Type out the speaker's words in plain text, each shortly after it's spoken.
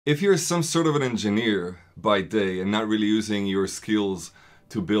If you're some sort of an engineer by day and not really using your skills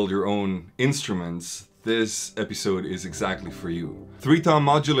to build your own instruments, this episode is exactly for you. ThreeTom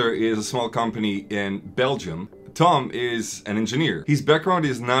Modular is a small company in Belgium. Tom is an engineer. His background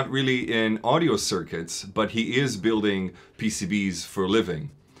is not really in audio circuits, but he is building PCBs for a living.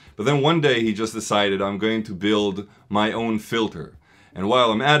 But then one day he just decided, I'm going to build my own filter. And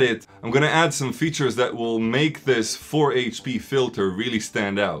while I'm at it, I'm gonna add some features that will make this 4 HP filter really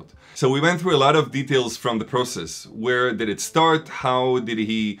stand out. So we went through a lot of details from the process. Where did it start? How did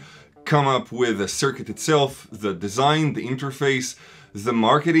he come up with the circuit itself, the design, the interface, the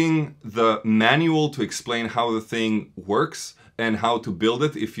marketing, the manual to explain how the thing works and how to build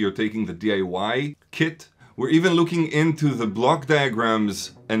it if you're taking the DIY kit. We're even looking into the block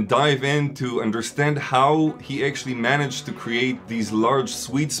diagrams and dive in to understand how he actually managed to create these large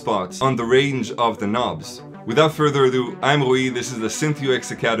sweet spots on the range of the knobs. Without further ado, I'm Rui, this is the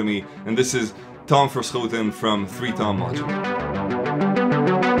Synth Academy, and this is Tom Verschoten from ThreeTom Modular.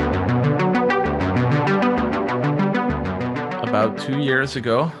 About 2 years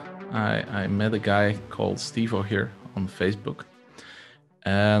ago, I met a guy called Steve here on Facebook.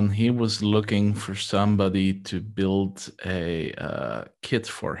 And he was looking for somebody to build a kit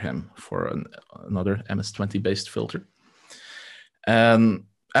for him for another MS-20 based filter. And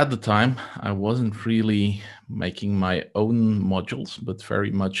at the time, I wasn't really making my own modules, but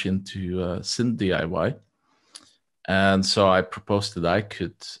very much into synth DIY. And so I proposed that I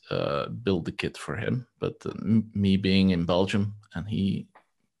could build the kit for him. But me being in Belgium and he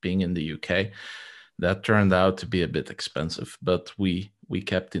being in the UK, that turned out to be a bit expensive, but we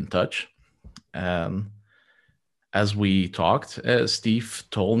kept in touch. And as we talked, Steve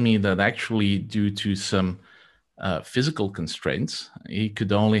told me that actually due to some physical constraints, he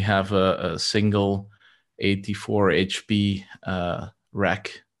could only have a single 84 HP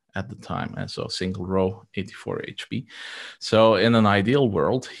rack at the time, and so single row 84 HP. So in an ideal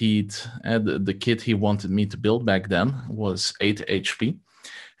world, the kit he wanted me to build back then was 8 HP.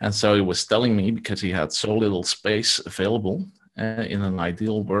 And so he was telling me, because he had so little space available, in an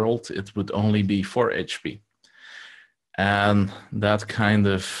ideal world, it would only be 4 HP. And that kind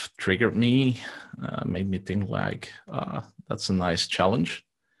of triggered me, made me think like, that's a nice challenge.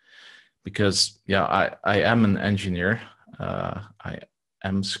 Because, yeah, I am an engineer. I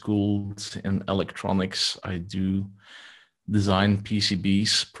am schooled in electronics. I do design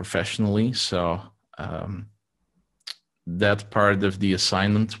PCBs professionally. So that part of the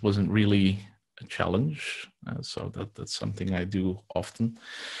assignment wasn't really a challenge. So that's something I do often.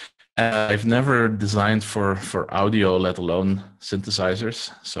 I've never designed for audio, let alone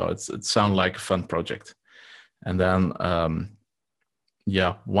synthesizers. So it sounded like a fun project. And then,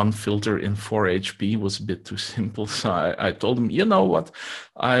 one filter in 4 HP was a bit too simple. So I told him, you know what,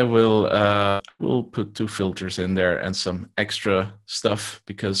 I will put 2 filters in there and some extra stuff,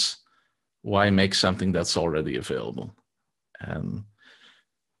 because why make something that's already available? And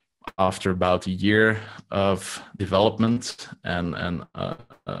after about a year of development and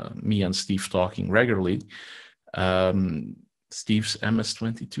me and Steve talking regularly, Steve's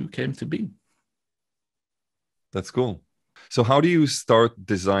MS-22 came to be. That's cool. So how do you start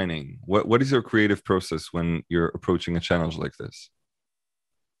designing? What is your creative process when you're approaching a challenge like this?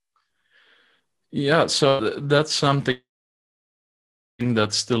 Yeah, so that's something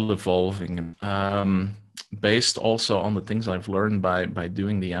that's still evolving. Based also on the things I've learned by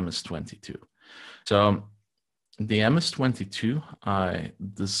doing the MS-22. So the MS-22 I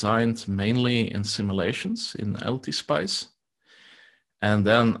designed mainly in simulations in LT-Spice. And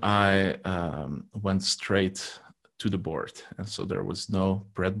then I went straight to the board. And so there was no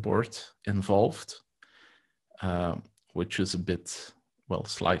breadboard involved, which is a bit,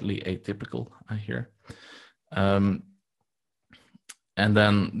 slightly atypical, I hear. And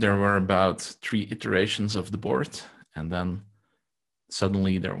then there were about 3 iterations of the board. And then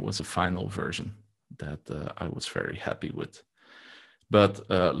suddenly there was a final version that I was very happy with. But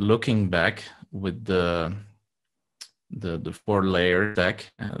looking back with the 4-layer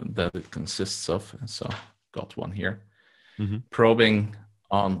stack that it consists of, and so got one here, probing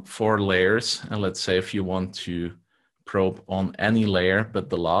on 4 layers. And let's say if you want to probe on any layer but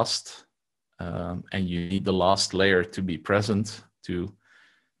the last, and you need the last layer to be present to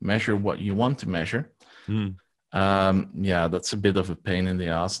measure what you want to measure. That's a bit of a pain in the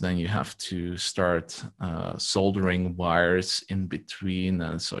ass. Then you have to start soldering wires in between,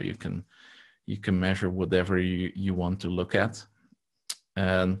 and so you can measure whatever you want to look at.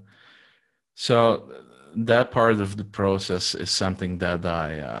 And so that part of the process is something that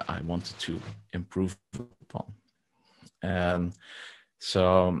I wanted to improve upon. And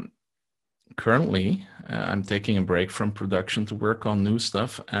So currently, I'm taking a break from production to work on new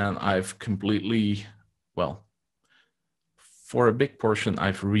stuff, and I've completely, well, for a big portion,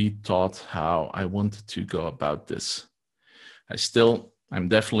 I've rethought how I wanted to go about this. I'm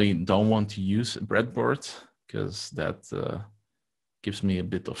definitely don't want to use a breadboard because that gives me a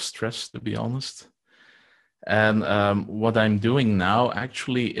bit of stress, to be honest. And what I'm doing now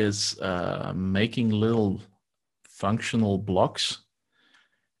actually is making little functional blocks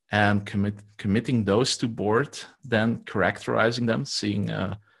and committing those to board, then characterizing them, seeing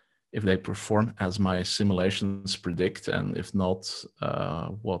if they perform as my simulations predict, and if not,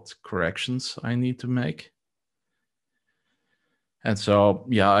 what corrections I need to make. And so,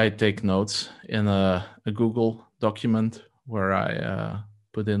 yeah, I take notes in a Google document where I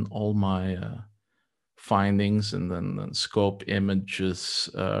put in all my findings, and then scope images,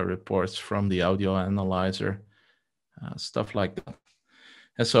 reports from the audio analyzer, stuff like that.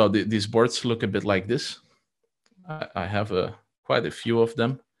 And so these boards look a bit like this. I have quite a few of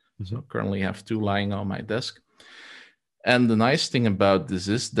them. Mm-hmm. So currently have 2 lying on my desk. And the nice thing about this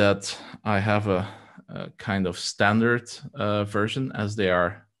is that I have a kind of standard version as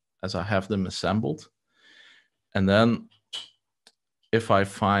I have them assembled. And then if I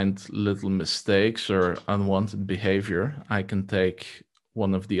find little mistakes or unwanted behavior, I can take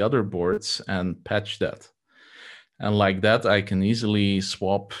one of the other boards and patch that. And like that, I can easily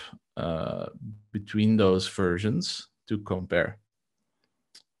swap between those versions to compare.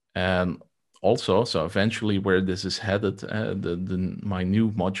 And also, so eventually where this is headed, my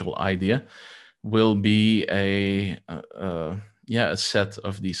new module idea will be a set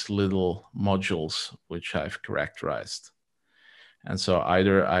of these little modules which I've characterized. And so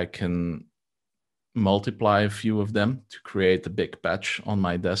either I can multiply a few of them to create a big patch on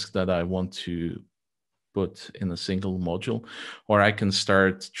my desk that I want to put in a single module, or I can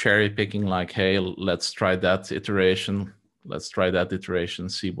start cherry picking, like, hey, let's try that iteration,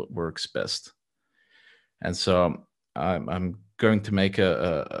 see what works best. And so I'm going to make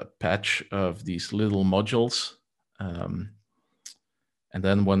a patch of these little modules. And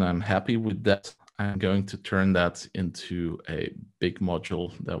then when I'm happy with that, I'm going to turn that into a big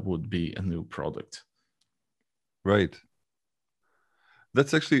module that would be a new product. Right.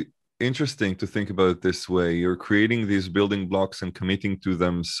 That's actually interesting to think about it this way. You're creating these building blocks and committing to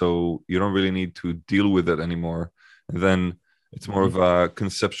them, so you don't really need to deal with it anymore. And then it's more of a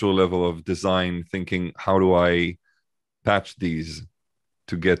conceptual level of design, thinking, how do I patch these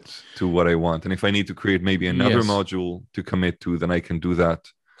to get to what I want? And if I need to create maybe another module to commit to, then I can do that.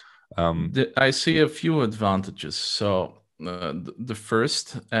 I see a few advantages. So the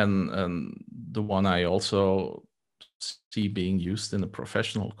first and the one I also see being used in a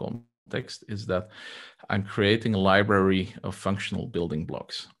professional context is that I'm creating a library of functional building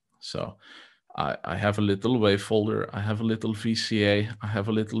blocks. So I have a little wave folder, I have a little VCA, I have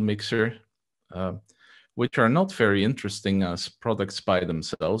a little mixer, which are not very interesting as products by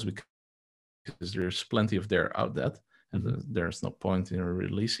themselves because there's plenty of there out there, and there's no point in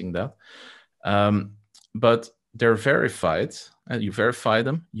releasing that. But they're verified, and you verify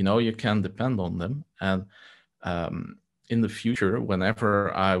them, you can depend on them. And in the future,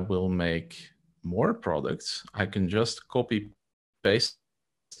 whenever I will make more products, I can just copy paste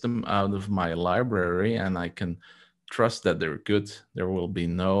them out of my library, and I can trust that they're good. There will be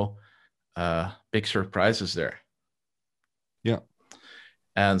no big surprises there. Yeah.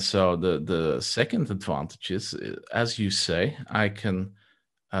 And so the second advantage is, as you say, I can.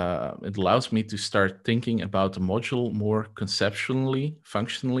 It allows me to start thinking about the module more conceptually,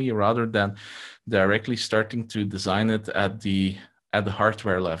 functionally, rather than directly starting to design it at the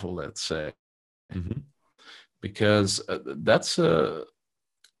hardware level, let's say. Because that's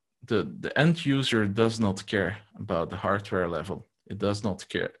the end user does not care about the hardware level. It does not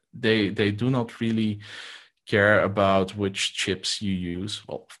care. They do not really care about which chips you use.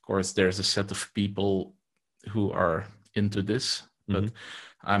 Well, of course, there's a set of people who are into this, but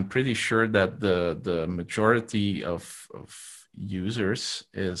I'm pretty sure that the majority of users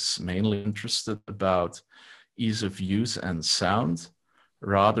is mainly interested about ease of use and sound,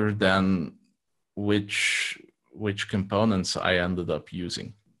 rather than which components I ended up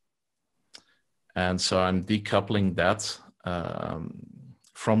using. And so I'm decoupling that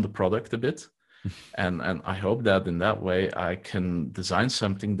from the product a bit. And I hope that in that way I can design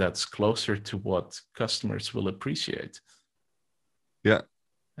something that's closer to what customers will appreciate. Yeah.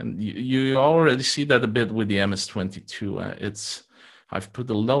 And you already see that a bit with the MS-22. I've put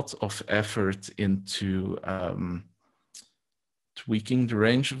a lot of effort into tweaking the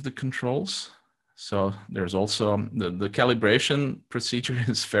range of the controls. So there's also the calibration procedure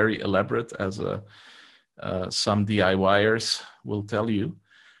is very elaborate, as some DIYers will tell you.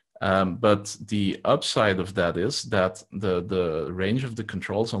 But the upside of that is that the range of the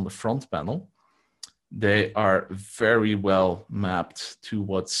controls on the front panel, they are very well mapped to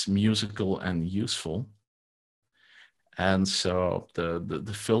what's musical and useful. And so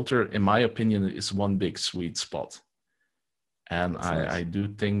the filter, in my opinion, is one big sweet spot. And Nice. I do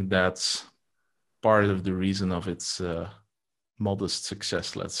think that's part of the reason of its modest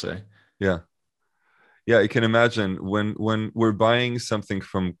success, let's say. Yeah. Yeah, I can imagine when we're buying something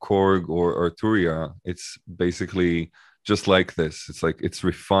from Korg or Turia, it's basically just like this. It's like it's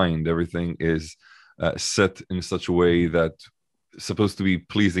refined. Everything is set in such a way that it's supposed to be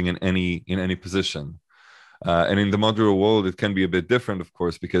pleasing in any position. And in the modular world, it can be a bit different, of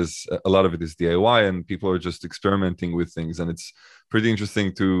course, because a lot of it is DIY and people are just experimenting with things. And it's pretty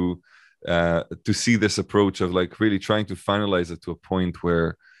interesting to see this approach of like really trying to finalize it to a point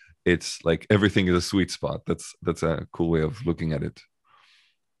where it's like everything is a sweet spot. That's a cool way of looking at it.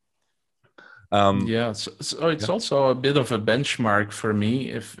 Yeah, so it's also a bit of a benchmark for me.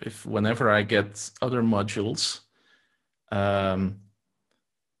 If whenever I get other modules,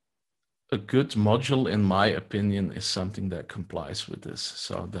 a good module, in my opinion, is something that complies with this.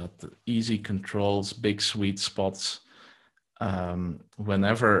 So that the easy controls, big sweet spots.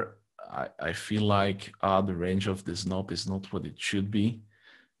 Whenever I feel like the range of this knob is not what it should be,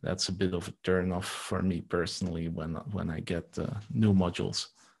 that's a bit of a turn off for me personally when I get new modules.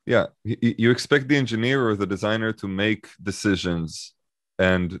 Yeah, you expect the engineer or the designer to make decisions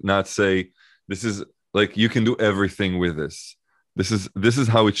and not say, this is like, you can do everything with this. This is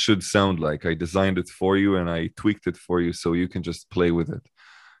how it should sound like. I designed it for you and I tweaked it for you so you can just play with it.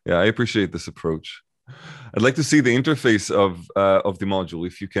 Yeah, I appreciate this approach. I'd like to see the interface of the module,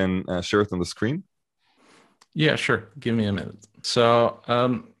 if you can share it on the screen. Yeah, sure. Give me a minute. So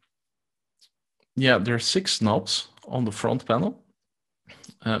yeah, there are 6 knobs on the front panel.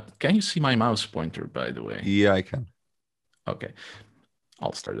 Can you see my mouse pointer, by the way? Yeah, I can. Okay,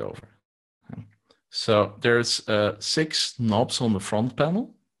 I'll start over. So there's 6 knobs on the front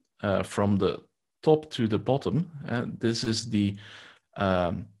panel from the top to the bottom. This is the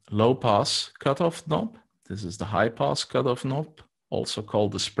low pass cutoff knob. This is the high pass cutoff knob, also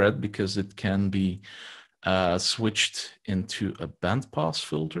called the spread because it can be switched into a band pass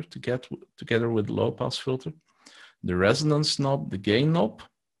filter to get together with the low pass filter. The resonance knob, the gain knob.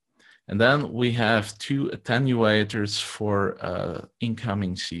 And then we have 2 attenuators for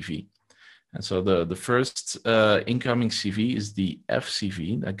incoming CV. And so the first incoming CV is the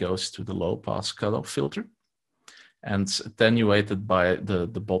FCV that goes to the low pass cutoff filter, and it's attenuated by the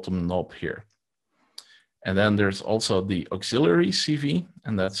bottom knob here. And then there's also the auxiliary CV,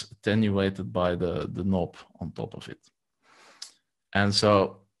 and that's attenuated by the knob on top of it. And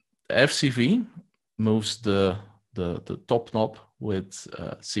so the FCV moves the top knob with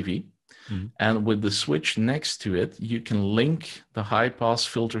CV. Mm-hmm. And with the switch next to it, you can link the high pass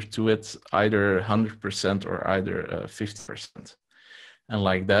filter to it either 100% or either 50%. And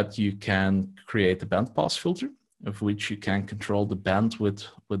like that, you can create a band pass filter, of which you can control the bandwidth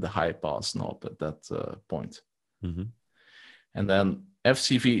with the high pass knob at that point. Mm-hmm. And then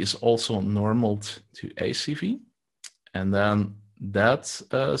FCV is also normaled to ACV. And then that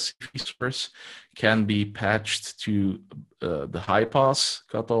CV source can be patched to the high pass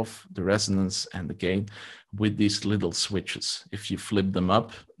cutoff, the resonance, and the gain with these little switches. If you flip them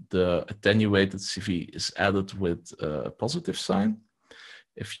up, the attenuated CV is added with a positive sign.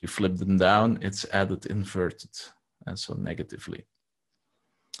 If you flip them down, it's added inverted, and so negatively.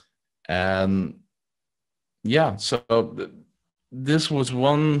 And yeah, so this was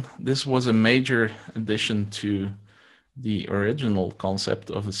a major addition to the original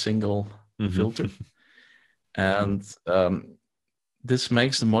concept of a single filter. And this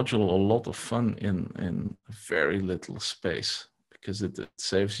makes the module a lot of fun in very little space, because it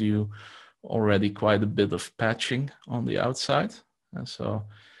saves you already quite a bit of patching on the outside. And so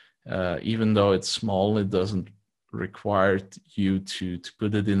even though it's small, it doesn't require you to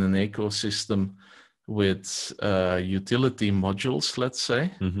put it in an ecosystem with utility modules, let's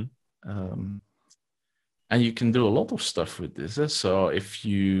say. And you can do a lot of stuff with this. So if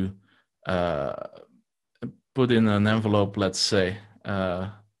you put in an envelope, let's say,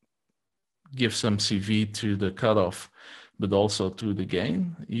 give some CV to the cutoff, but also to the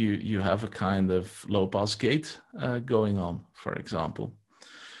gain, you have a kind of low pass gate going on, for example.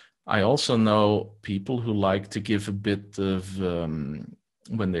 I also know people who like to give a bit of,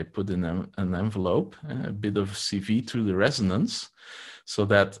 when they put in an envelope, a bit of CV to the resonance, so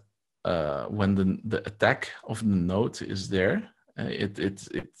that when the attack of the note is there, it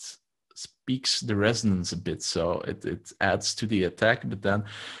speaks the resonance a bit, so it adds to the attack. But then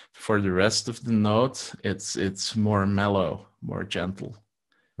for the rest of the note, it's more mellow, more gentle.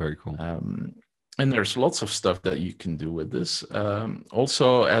 Very cool. And there's lots of stuff that you can do with this.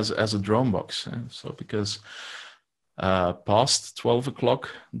 Also as a drone box. So because past 12 o'clock,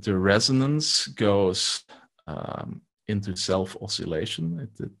 the resonance goes into self-oscillation.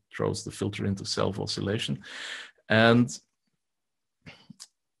 It throws the filter into self-oscillation. And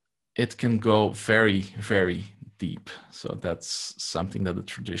it can go very, very deep. So that's something that a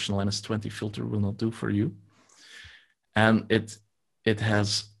traditional MS-20 filter will not do for you. And it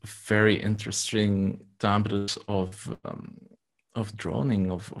has very interesting timbres of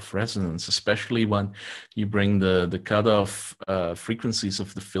droning, of resonance, especially when you bring the cutoff frequencies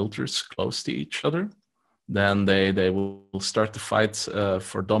of the filters close to each other. Then they will start to fight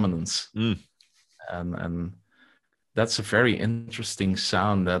for dominance. And that's a very interesting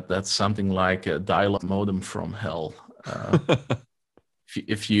sound. That's something like a dial-up modem from hell.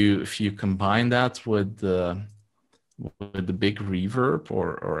 If you combine that with the big reverb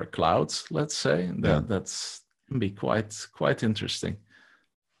or a cloud, let's say, that's can be quite interesting.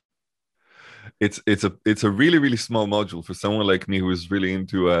 It's a really, really small module for someone like me who is really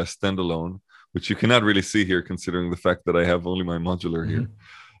into standalone, which you cannot really see here considering the fact that I have only my modular here.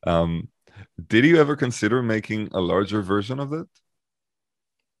 Did you ever consider making a larger version of that?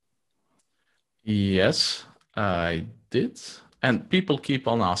 Yes, I did. And people keep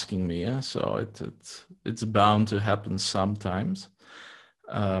on asking me, so it's bound to happen sometimes.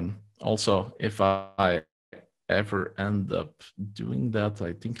 Also, if I ever end up doing that,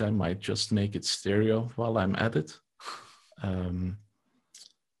 I think I might just make it stereo while I'm at it.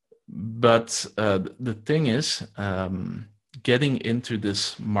 But the thing is, getting into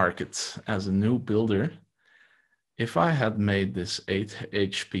this market as a new builder, if I had made this 8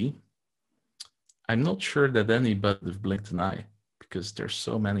 HP, I'm not sure that anybody would have blinked an eye, because there's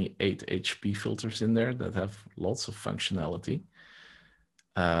so many 8 HP filters in there that have lots of functionality.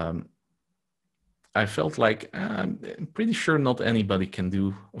 I felt like I'm pretty sure not anybody can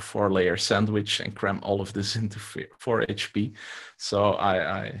do a 4-layer sandwich and cram all of this into 4 HP. So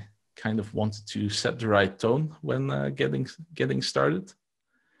I kind of wanted to set the right tone when getting started.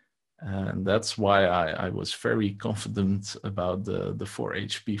 And that's why I was very confident about the 4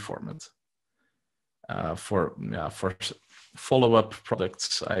 HP format. For follow-up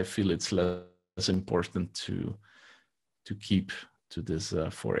products, I feel it's less important to keep to this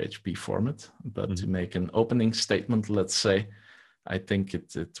 4 HP format, but to make an opening statement, let's say, I think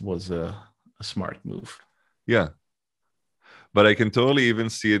it was a smart move. Yeah, but I can totally even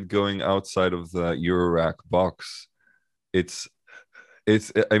see it going outside of the Eurorack box. It's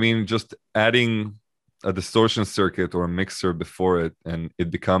I mean, just adding a distortion circuit or a mixer before it, and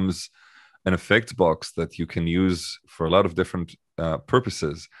it becomes an effect box that you can use for a lot of different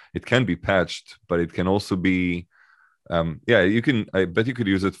purposes. It can be patched, but it can also be you can. I bet you could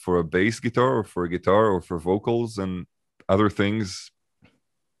use it for a bass guitar or for a guitar or for vocals and other things.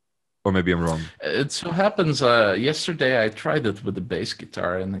 Or maybe I'm wrong. It so happens yesterday I tried it with a bass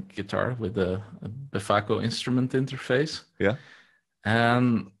guitar and a guitar with a Befaco instrument interface. Yeah.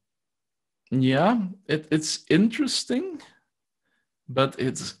 And yeah, it's interesting, but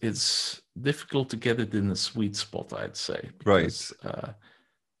it's difficult to get it in a sweet spot, I'd say. Because, right.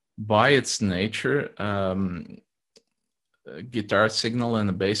 By its nature, a guitar signal and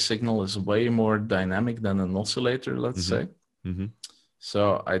a bass signal is way more dynamic than an oscillator, let's say.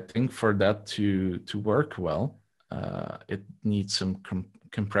 So I think for that to work well, it needs some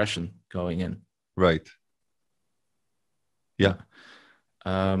compression going in. Right. Yeah.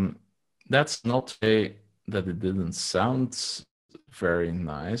 That's not to say that it didn't sound very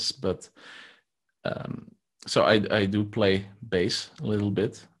nice, but so I do play bass a little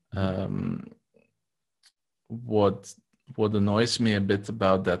bit. What annoys me a bit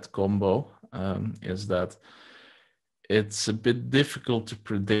about that combo is that it's a bit difficult to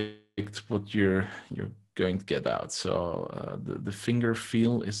predict what you're going to get out. So the finger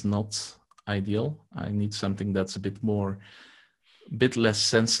feel is not ideal. I need something that's a bit less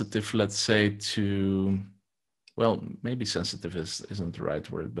sensitive, let's say, to, well, maybe sensitive isn't the right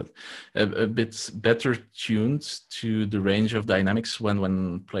word, but a bit better tuned to the range of dynamics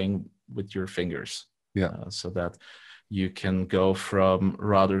when playing with your fingers. Yeah. So that you can go from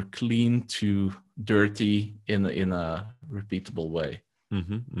rather clean to dirty in a repeatable way.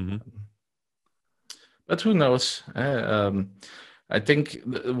 But who knows? I think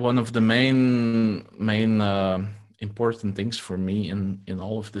one of the main important things for me in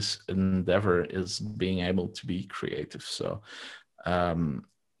all of this endeavor is being able to be creative. So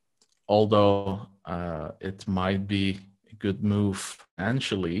although it might be a good move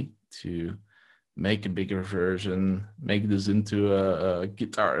financially to make a bigger version, make this into a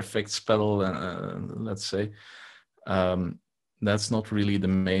guitar effects pedal, let's say, that's not really the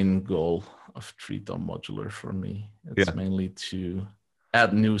main goal of ThreeTom Modular for me. It's mainly to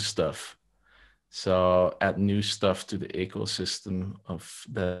add new stuff. So add new stuff to the ecosystem of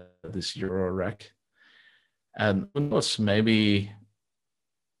this Eurorack. And who knows, maybe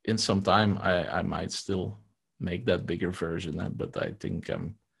in some time I might still make that bigger version. But I think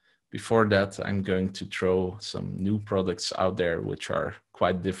before that, I'm going to throw some new products out there which are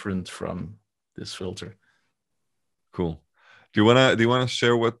quite different from this filter. Cool. Do you wanna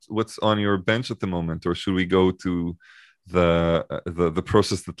share what's on your bench at the moment, or should we go to the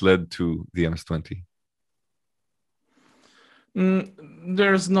process that led to the MS-20?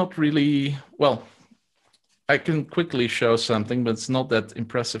 There's not really, well, I can quickly show something, but it's not that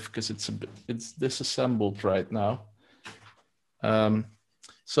impressive because it's disassembled right now.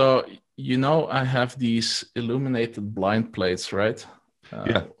 So I have these illuminated blind plates, right?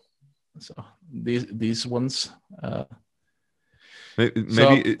 So these ones.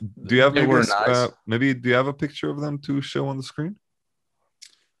 Maybe do you have nice. maybe do you have a picture of them to show on the screen?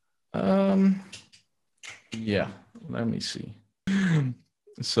 Yeah, let me see.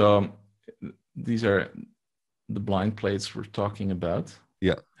 So these are the blind plates we're talking about.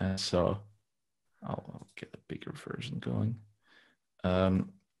 Yeah. So I'll get a bigger version going.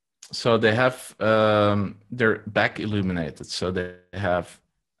 So they have they're back illuminated. So they have.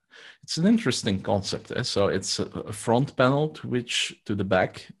 It's an interesting concept. So it's a front panel to the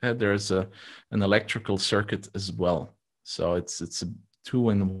back there's an electrical circuit as well. So it's a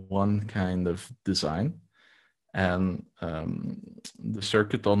 2-in-1 kind of design, and the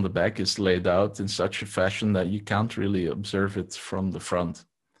circuit on the back is laid out in such a fashion that you can't really observe it from the front.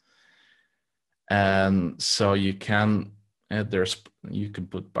 And so you can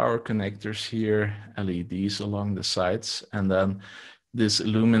put power connectors here, LEDs along the sides, and then this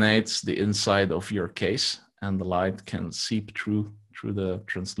illuminates the inside of your case, and the light can seep through the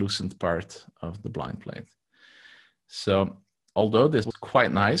translucent part of the blind plate. So although this is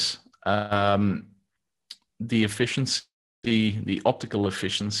quite nice, the efficiency, the optical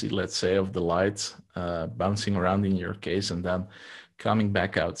efficiency, let's say, of the light bouncing around in your case and then coming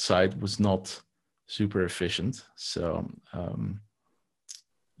back outside was not super efficient. So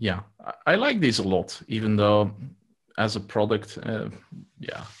I like these a lot, even though as a product,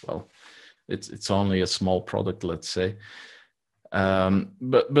 it's only a small product, let's say.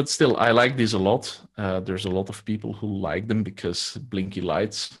 But still, I like these a lot. There's a lot of people who like them because blinky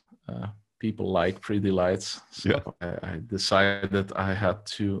lights. People like pretty lights. So I decided I had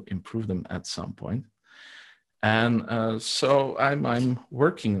to improve them at some point. And so I'm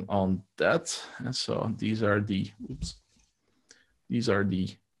working on that. And so these are the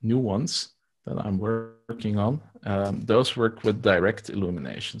new ones that I'm working on. Those work with direct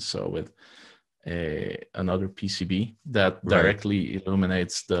illumination, so with another PCB that directly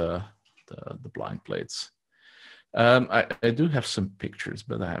illuminates the blind plates. I do have some pictures,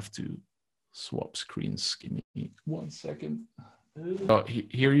 but I have to swap screens. Give me 1 second. So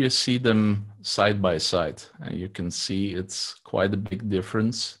here you see them side by side, and you can see it's quite a big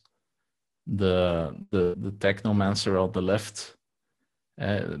difference. The Technomancer on the left,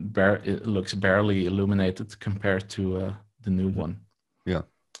 it looks barely illuminated compared to the new one. Yeah.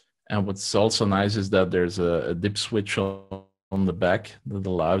 And what's also nice is that there's a dip switch on the back that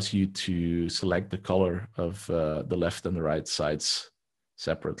allows you to select the color of the left and the right sides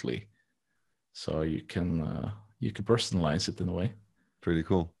separately. So you can personalize it in a way. Pretty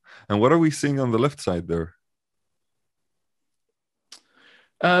cool. And what are we seeing on the left side there?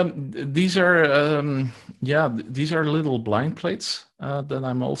 These are these are little blind plates that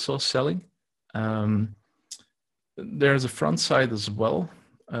I'm also selling. There's a front side as well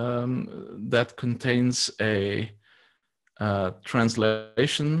that contains a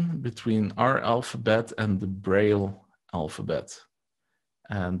translation between our alphabet and the Braille alphabet.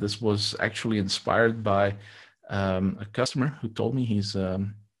 And this was actually inspired by a customer who told me he's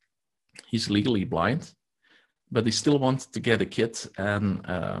legally blind, but he still wanted to get a kit and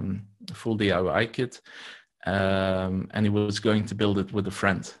a full DIY kit, and he was going to build it with a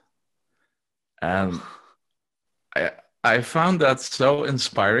friend. And I found that so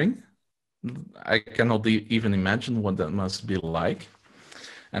inspiring. I cannot even imagine what that must be like.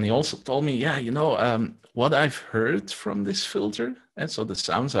 And he also told me, what I've heard from this filter And so the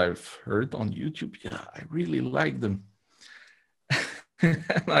sounds I've heard on YouTube, yeah, I really like them. And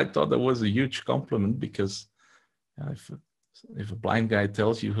I thought that was a huge compliment because if a blind guy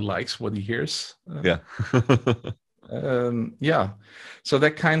tells you he likes what he hears, Yeah. yeah. So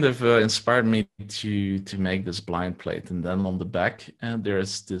that kind of inspired me to make this blind plate. And then on the back,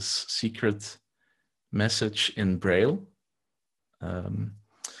 there's this secret message in Braille.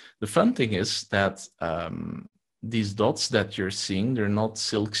 The fun thing is that these dots that you're seeing, they're not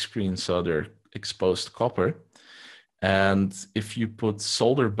silk screen, so they're exposed copper. And if you put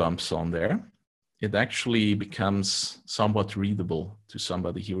solder bumps on there, it actually becomes somewhat readable to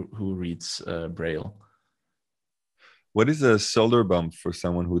somebody who reads Braille. What is a solder bump for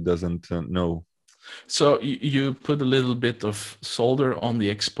someone who doesn't know? So you put a little bit of solder on the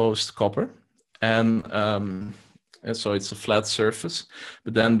exposed copper, and so it's a flat surface.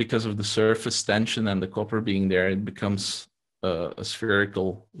 But then because of the surface tension and the copper being there, it becomes a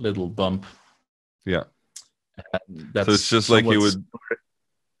spherical little bump. Yeah. That's so it's just like you would.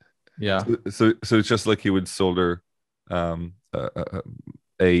 Yeah. So it's just like you would solder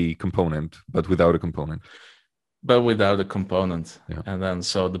a component, but without a component. But without a component. Yeah. And then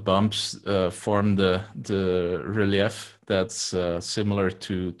so the bumps form the relief that's similar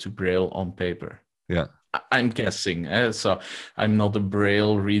to Braille on paper. Yeah. I'm guessing. So I'm not a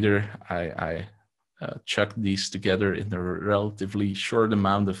Braille reader. I chucked these together in a relatively short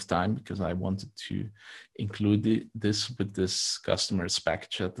amount of time because I wanted to include this with this customer's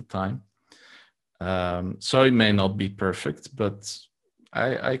package at the time. So it may not be perfect, but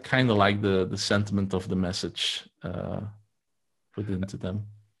I kind of like the sentiment of the message put into them.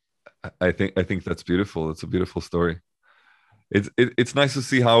 I think that's beautiful. It's a beautiful story. It's nice to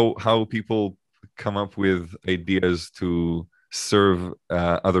see how people come up with ideas to serve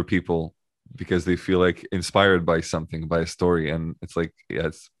other people because they feel like inspired by something, by a story, and it's like, yeah,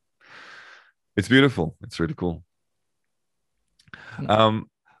 it's beautiful. It's really cool.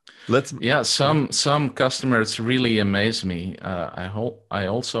 Some customers really amaze me. I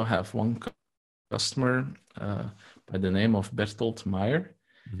also have one customer by the name of Bertolt Meyer.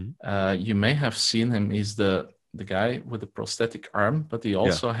 Mm-hmm. You may have seen him. He's the guy with the prosthetic arm, but he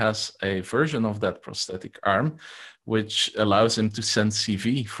also has a version of that prosthetic arm which allows him to send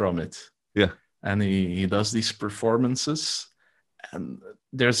CV from it. Yeah. And he does these performances. And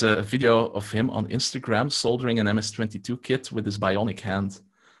there's a video of him on Instagram soldering an MS-22 kit with his bionic hand,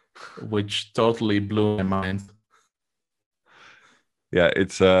 which totally blew my mind. Yeah,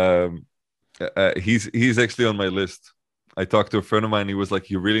 it's he's actually on my list. I talked to a friend of mine. He was like,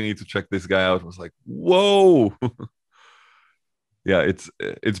 "You really need to check this guy out." I was like, "Whoa!" Yeah, it's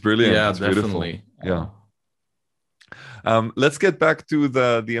brilliant. Yeah, it's definitely. Beautiful. Yeah. Let's get back to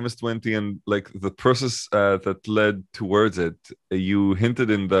the MS-20 and like the process that led towards it. You hinted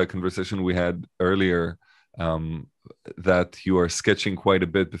in the conversation we had earlier that you are sketching quite a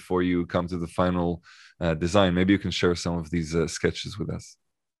bit before you come to the final design. Maybe you can share some of these sketches with us.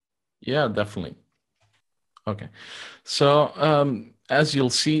 Yeah, definitely. Okay. So as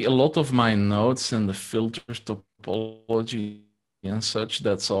you'll see, a lot of my notes and the filter topology and such,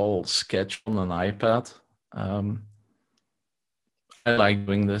 that's all sketched on an iPad. I like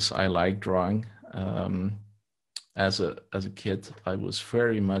doing this. I like drawing. As a kid, I was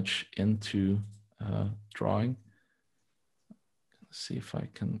very much into drawing. Let's see if I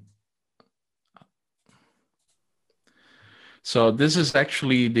can. So this is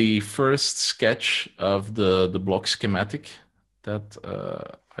actually the first sketch of the block schematic that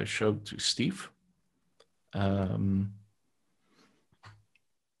I showed to Steve.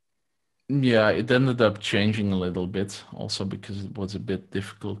 Yeah, it ended up changing a little bit also because it was a bit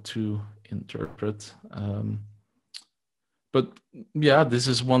difficult to interpret. But yeah, this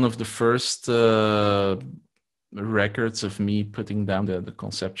is one of the first records of me putting down the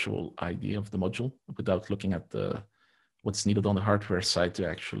conceptual idea of the module without looking at what's needed on the hardware side to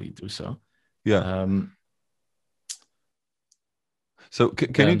actually do so. Yeah. So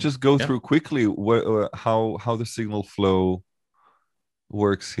can you just go through quickly how the signal flow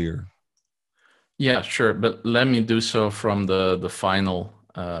works here? Yeah, sure. But let me do so from the final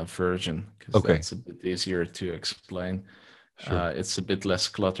version because that's a bit easier to explain. Sure. It's a bit less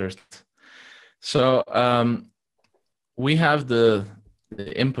cluttered. So we have the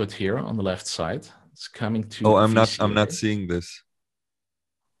input here on the left side. It's coming to. Oh, I'm not seeing this.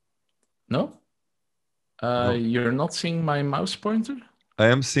 No? No? You're not seeing my mouse pointer? I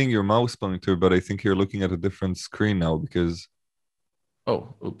am seeing your mouse pointer, but I think you're looking at a different screen now because.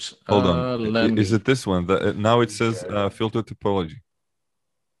 Oh, oops. Hold on. Is it this one? Now it says filter topology.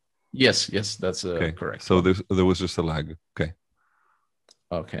 Yes, that's correct. So there was just a lag. Okay.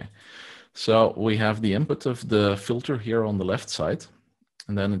 Okay. So we have the input of the filter here on the left side,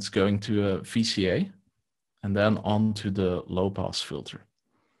 and then it's going to a VCA, and then onto the low-pass filter.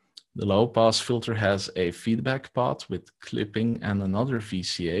 The low-pass filter has a feedback path with clipping and another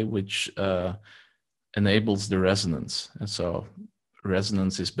VCA, which enables the resonance. And so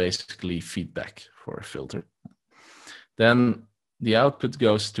resonance is basically feedback for a filter. Then the output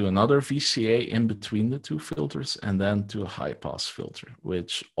goes to another VCA in between the two filters, and then to a high-pass filter,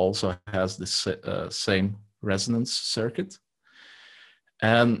 which also has the same resonance circuit.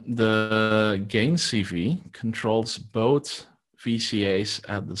 And the gain CV controls both VCAs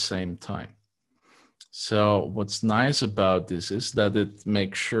at the same time. So what's nice about this is that it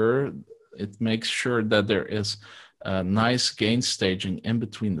makes sure that there is a nice gain staging in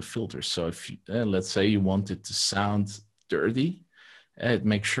between the filters. So if you, let's say you want it to sound dirty, it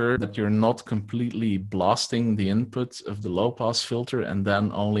makes sure that you're not completely blasting the input of the low pass filter and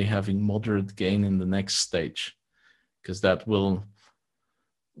then only having moderate gain in the next stage, because that will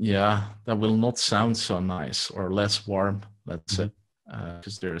not sound so nice, or less warm, let's say,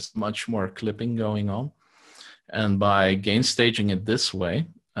 because there's much more clipping going on. And by gain staging it this way,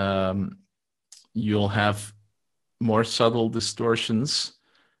 you'll have more subtle distortions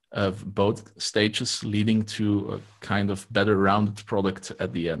of both stages, leading to a kind of better rounded product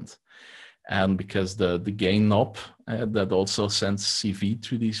at the end. And because the gain knob that also sends CV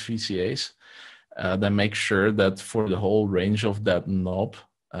to these VCAs, then make sure that for the whole range of that knob,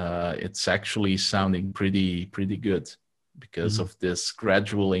 it's actually sounding pretty good because of this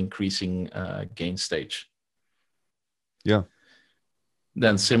gradual increasing gain stage. Yeah.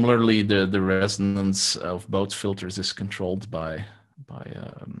 Then similarly, the resonance of both filters is controlled by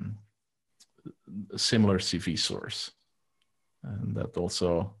a similar CV source, and that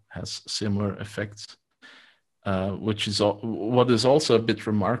also has similar effects. Which is what is also a bit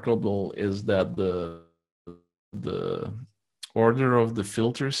remarkable is that the order of the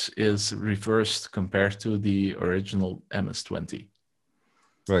filters is reversed compared to the original MS-20.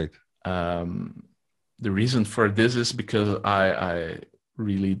 Right. The reason for this is because I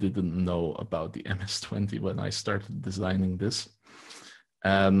really didn't know about the MS-20 when I started designing this.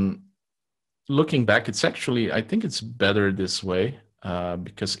 And looking back, it's actually, I think it's better this way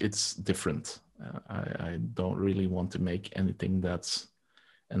because it's different. I don't really want to make anything that's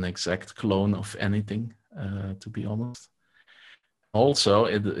an exact clone of anything, to be honest. Also,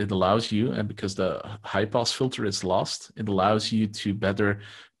 it allows you, and because the high pass filter is lost, it allows you to better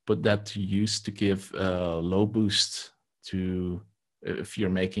put that to use to give low boost to, if you're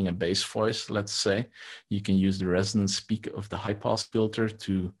making a bass voice, let's say, you can use the resonance peak of the high pass filter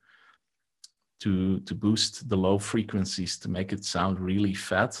to boost the low frequencies to make it sound really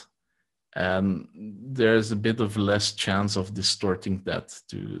fat. And there's a bit of less chance of distorting that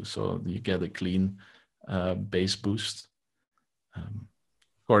so you get a clean bass boost.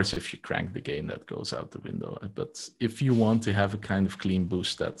 Of course, if you crank the gain, that goes out the window. But if you want to have a kind of clean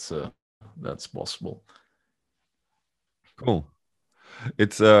boost, that's possible. Cool.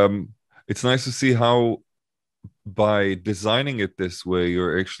 It's nice to see how by designing it this way,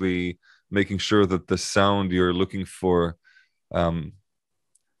 you're actually making sure that the sound you're looking for,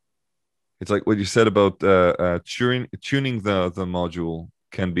 it's like what you said about tuning the module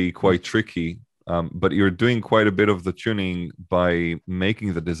can be quite tricky, but you're doing quite a bit of the tuning by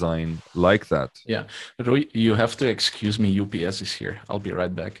making the design like that. Yeah, Rui, you have to excuse me, UPS is here. I'll be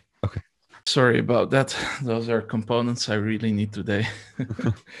right back. Okay. Sorry about that. Those are components I really need today.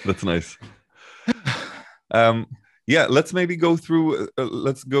 That's nice. Yeah, let's maybe go through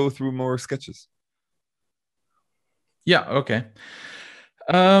more sketches. Yeah, okay.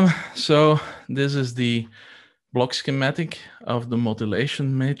 So this is the block schematic of the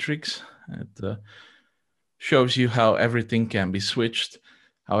modulation matrix. It shows you how everything can be switched,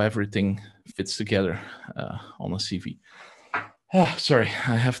 how everything fits together on a CV. Oh, sorry,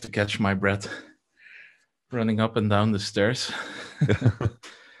 I have to catch my breath running up and down the stairs.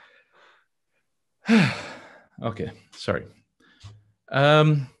 Okay, sorry.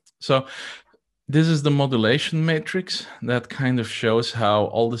 So this is the modulation matrix that kind of shows how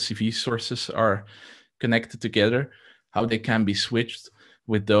all the CV sources are connected together, how they can be switched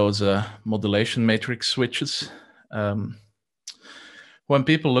with those modulation matrix switches. When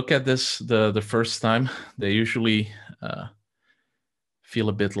people look at this the first time, they usually feel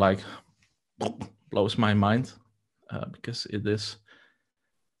a bit like, blows my mind, because it is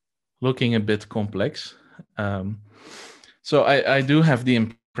looking a bit complex. So I do have the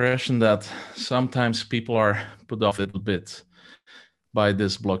impression that sometimes people are put off a little bit by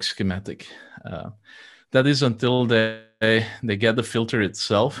this block schematic. That is until they they get the filter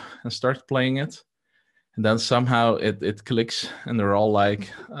itself and start playing it. And then somehow it clicks and they're all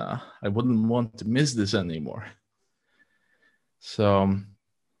like, I wouldn't want to miss this anymore. So,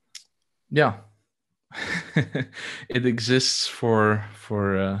 yeah, it exists for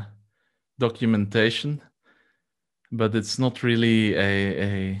documentation, but it's not really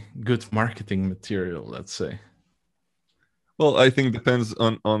a good marketing material, let's say. Well, I think depends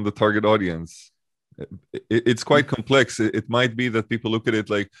on the target audience. It's quite complex. It might be that people look at it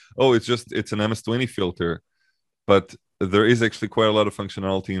like, oh, it's an MS-20 filter, but there is actually quite a lot of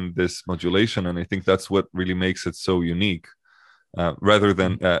functionality in this modulation, and I think that's what really makes it so unique, rather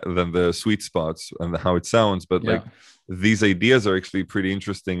than the sweet spots and how it sounds. But like these ideas are actually pretty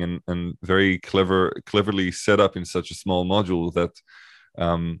interesting and very cleverly set up in such a small module that,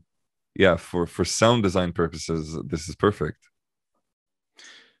 for sound design purposes, this is perfect.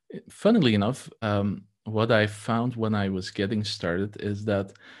 Funnily enough, what I found when I was getting started is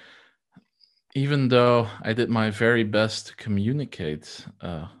that even though I did my very best to communicate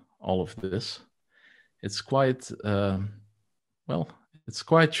all of this, it's quite it's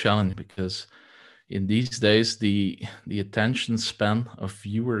quite challenging, because in these days the attention span of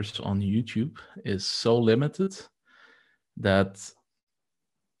viewers on YouTube is so limited that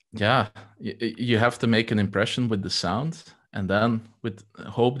you have to make an impression with the sound, and then with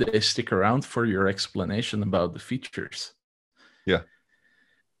hope they stick around for your explanation about the features. Yeah.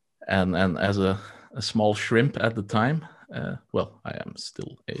 And as a small shrimp at the time, I am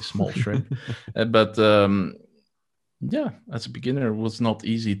still a small shrimp, but as a beginner, it was not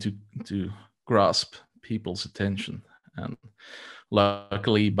easy to grasp people's attention. And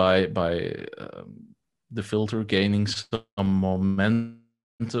luckily, by the filter gaining some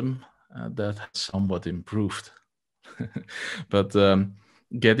momentum, that has somewhat improved. But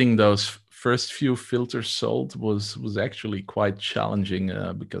getting those first few filters sold was actually quite challenging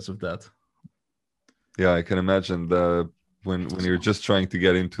because of that. Yeah, I can imagine when you're just trying to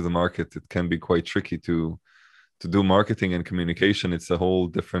get into the market, it can be quite tricky to do marketing and communication. It's a whole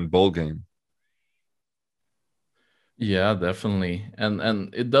different ball game. Yeah, definitely,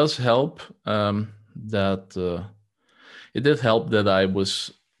 and it does help that it did help that I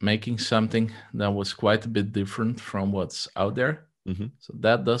was making something that was quite a bit different from what's out there. Mm-hmm. So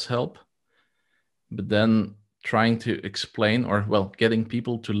that does help. But then trying to explain, or getting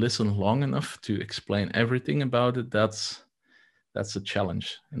people to listen long enough to explain everything about it, that's a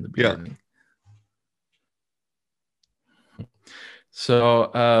challenge in the beginning. So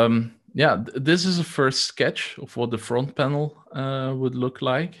this is a first sketch of what the front panel would look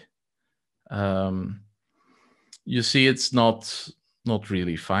like. You see, it's not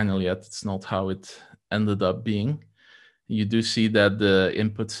really final yet. It's not how it ended up being. You do see that the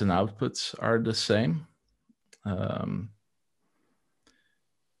inputs and outputs are the same.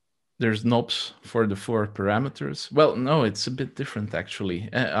 There's knobs for the 4 parameters. Well, no, it's a bit different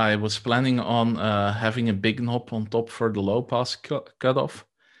actually. I was planning on having a big knob on top for the low pass cutoff.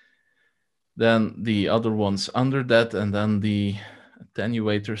 Then the other ones under that, and then the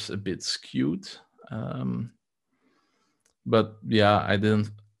attenuators a bit skewed. But I didn't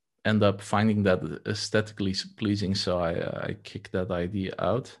end up finding that aesthetically pleasing, so I kicked that idea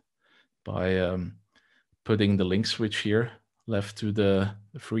out by putting the link switch here left to the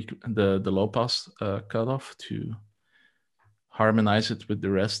low pass cutoff to harmonize it with the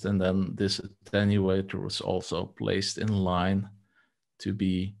rest, and then this attenuator was also placed in line to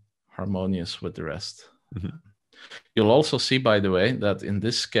be harmonious with the rest. Mm-hmm. You'll also see, by the way, that in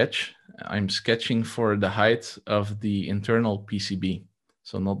this sketch, I'm sketching for the height of the internal PCB,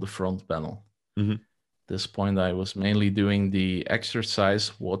 so not the front panel. Mm-hmm. At this point, I was mainly doing the exercise.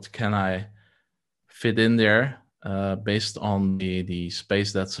 What can I fit in there based on the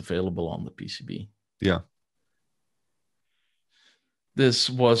space that's available on the PCB? Yeah. This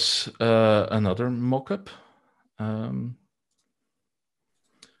was another mock-up.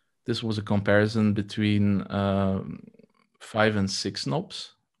 This was a comparison between 5 and 6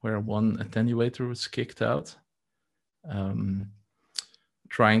 knobs, where 1 attenuator was kicked out.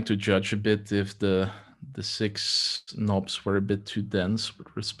 Trying to judge a bit if the 6 knobs were a bit too dense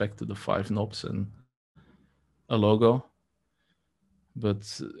with respect to the 5 knobs and a logo.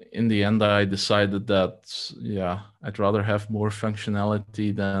 But in the end, I decided that, I'd rather have more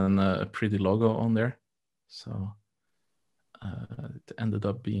functionality than a pretty logo on there. So it ended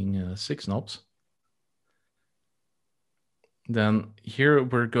up being 6 knobs. Then here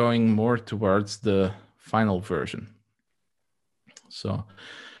we're going more towards the final version. So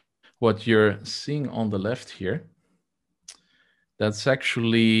what you're seeing on the left here, That's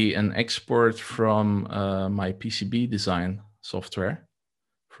actually an export from my PCB design software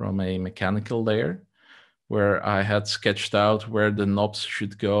from a mechanical layer, where I had sketched out where the knobs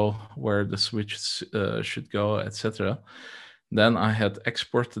should go, where the switches should go, etc. Then I had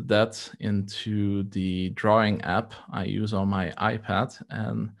exported that into the drawing app I use on my iPad,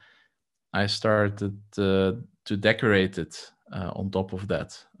 and I started to decorate it on top of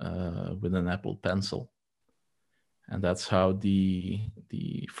that with an Apple Pencil. And that's how the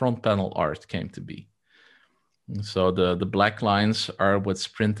front panel art came to be. So the black lines are what's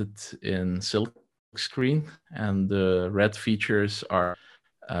printed in silk screen, and the red features are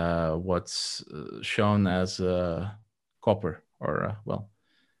what's shown as copper, or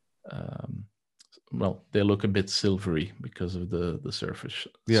they look a bit silvery because of the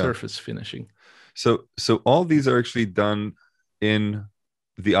surface finishing. So all these are actually done in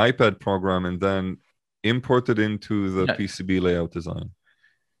the iPad program and then imported into the PCB layout design.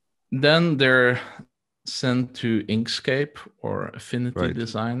 Then they're sent to Inkscape or Affinity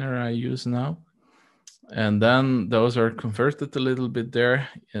Designer I use now. And then those are converted a little bit there.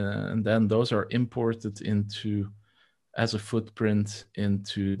 And then those are imported as a footprint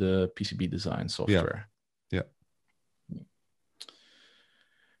into the PCB design software. Yeah.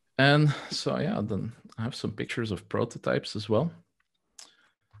 And so, then I have some pictures of prototypes as well.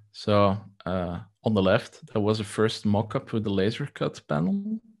 So on the left, there was a first mock-up with the laser cut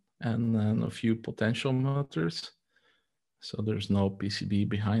panel and then a few potential motors. So there's no PCB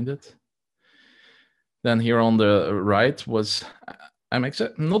behind it. Then here on the right was, I'm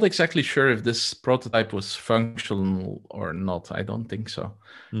not exactly sure if this prototype was functional or not. I don't think so.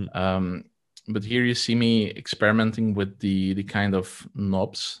 But here you see me experimenting with the kind of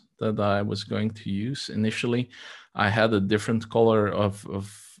knobs that I was going to use. Initially, I had a different color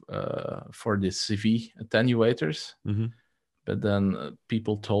for the CV attenuators. Mm-hmm. But then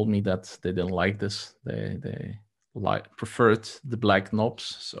people told me that they didn't like this. They preferred the black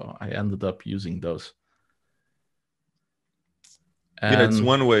knobs, so I ended up using those. And it's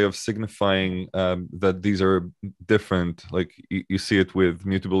one way of signifying that these are different. Like you see it with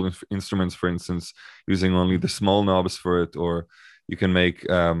mutable instruments, for instance, using only the small knobs for it, or you can make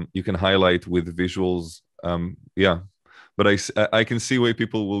you can highlight with visuals. But I can see why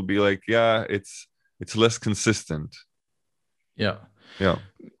people will be like, it's less consistent. Yeah. Yeah.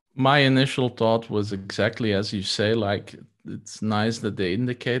 My initial thought was exactly as you say, like it's nice that they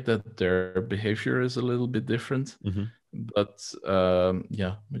indicate that their behavior is a little bit different. Mm-hmm. But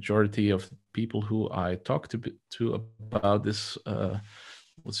majority of people who I talked to about this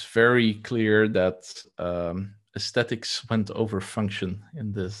was very clear that aesthetics went over function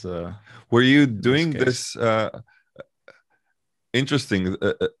in this. Were you doing this? Interesting.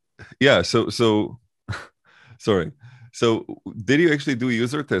 So sorry. So did you actually do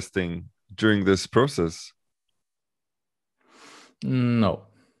user testing during this process? No.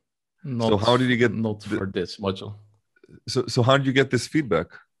 So how did you get not for this module? So how did you get this feedback?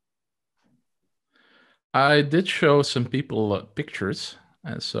 I did show some people pictures,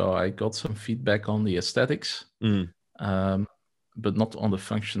 and so I got some feedback on the aesthetics, but not on the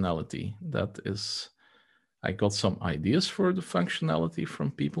functionality. I got some ideas for the functionality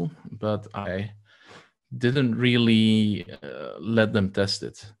from people, but I didn't really let them test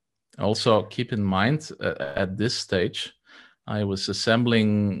it. Also, keep in mind, at this stage, I was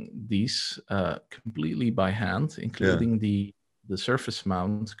assembling these completely by hand, including the surface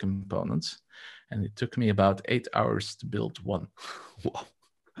mount components, and it took me about 8 hours to build one. Wow.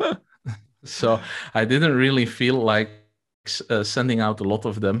 So I didn't really feel like sending out a lot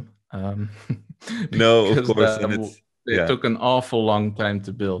of them. No, of course. It took an awful long time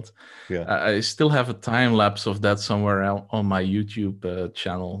to build. Yeah. I still have a time lapse of that somewhere on my YouTube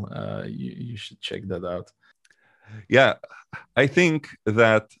channel. You should check that out. Yeah, I think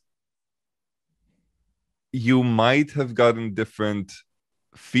that you might have gotten different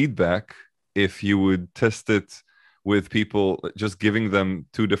feedback if you would test it with people, just giving them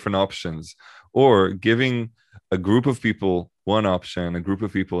two different options, or giving a group of people one option, a group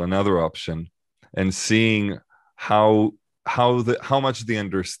of people another option, and seeing how much they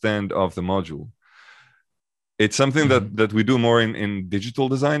understand of the module. It's something that we do more in digital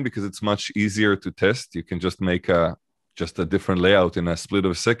design because it's much easier to test. You can just make a different layout in a split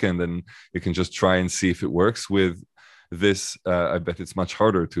of a second, and you can just try and see if it works. With this, I bet it's much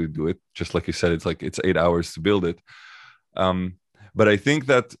harder to do it. Just like you said, it's 8 hours to build it. But I think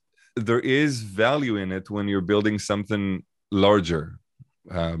that there is value in it when you're building something larger.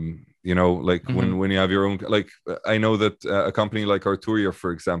 like Mhm. when you have your own, like I know that a company like Arturia,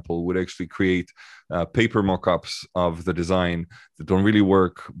 for example, would actually create paper mock-ups of the design that don't really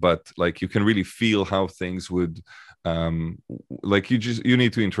work, but like you can really feel how things would like you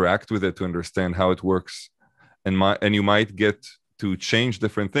need to interact with it to understand how it works, and you might get to change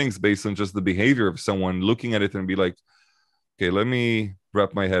different things based on just the behavior of someone looking at it and be like, okay, let me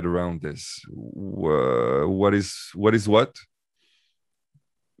wrap my head around this. What is what?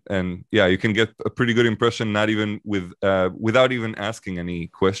 And yeah, you can get a pretty good impression, not even without even asking any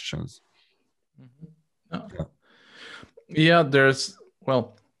questions. Oh. Yeah. Yeah, there's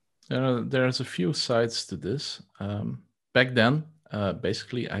a few sides to this. Back then,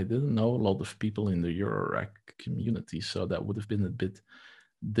 basically, I didn't know a lot of people in the Eurorack community, so that would have been a bit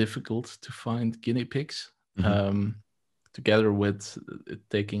difficult to find guinea pigs. Mhm. Together with it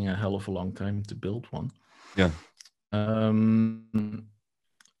taking a hell of a long time to build one. Yeah.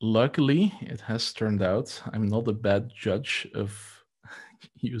 Luckily, it has turned out I'm not a bad judge of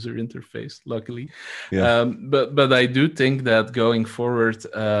user interface. Luckily, Yeah. but I do think that going forward,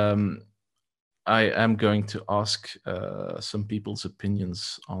 I am going to ask some people's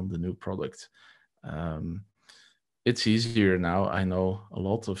opinions on the new product. Um, it's easier now. I know a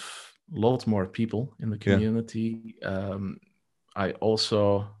lot more people in the Yeah. community.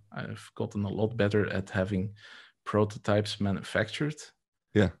 I've gotten a lot better at having prototypes manufactured.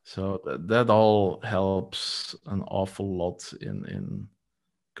 Yeah. So that all helps an awful lot in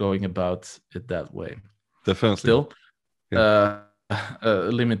going about it that way. Definitely. Still, Yeah.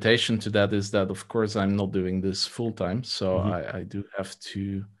 a limitation to that is that, of course, I'm not doing this full time, so Mhm. I do have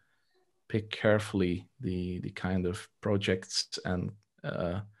to pick carefully the kind of projects and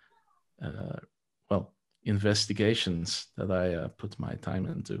uh, uh, well, investigations that I put my time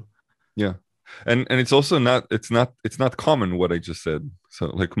into. Yeah. And it's not common what I just said. So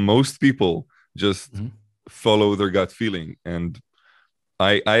like most people just Mhm. follow their gut feeling, and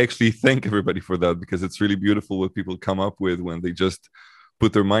I actually thank everybody for that, because it's really beautiful what people come up with when they just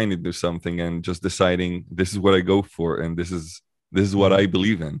put their mind into something and just deciding this is what I go for, and this is what I Mhm.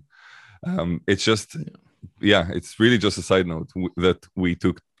 believe in. It's just, yeah, it's really just a side note that we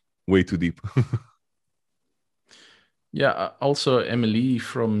took way too deep. Yeah, also Emily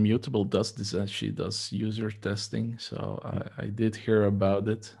from Mutable does this, and she does user testing. So I did hear about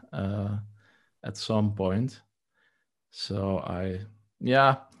it at some point. So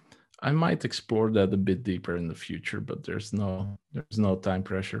yeah, I might explore that a bit deeper in the future, but there's no time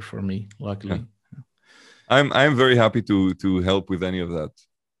pressure for me, Yeah, luckily. I'm very happy to help with any of that.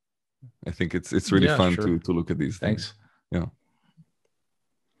 I think it's really Yeah, fun sure. to look at these things. Thanks.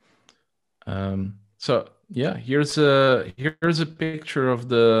 Yeah. So yeah, here's a picture of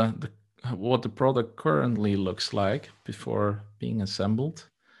the what the product currently looks like before being assembled.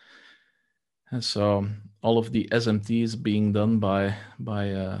 And so all of the SMT is being done by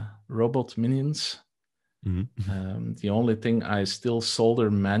robot minions. Mhm. The only thing I still solder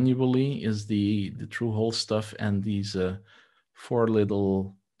manually is the through hole stuff and these 4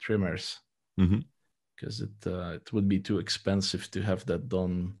 little trimmers, Mhm. because it would be too expensive to have that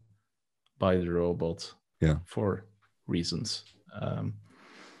done by the robot Yeah. for reasons.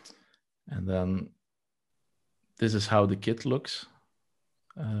 And then this is how the kit looks.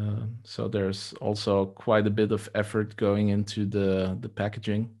 So there's also quite a bit of effort going into the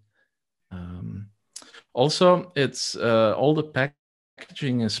packaging. Also, it's all the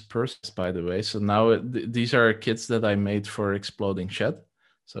packaging is personalized, by the way. So now these are kits that I made for Exploding Shed.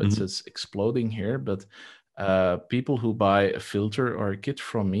 So it Mhm. says exploding here, but people who buy a filter or a kit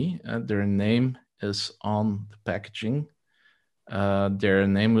from me, their name is on the packaging. Their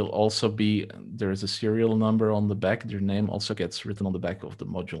name will also be, there's a serial number on the back. Their name also gets written on the back of the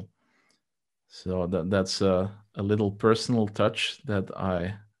module. So that's a little personal touch that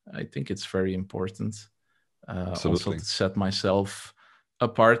I think it's very important. Also Absolutely. to set myself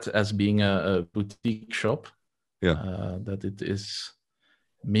apart as being a boutique shop, Yeah. that it is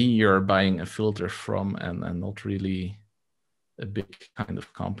me you're buying a filter from, and not really a big kind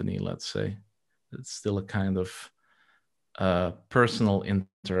of company, let's say. It's still a kind of personal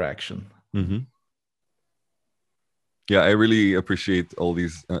interaction. Mhm. Yeah, I really appreciate all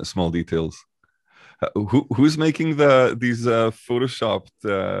these small details. Who's making these photoshopped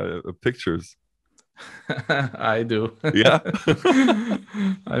pictures? I do. Yeah.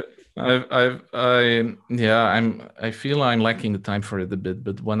 I, yeah, I feel I'm lacking the time for it a bit,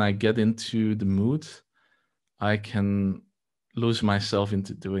 but when I get into the mood, I can lose myself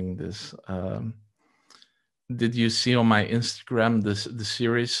into doing this. Did you see on my Instagram the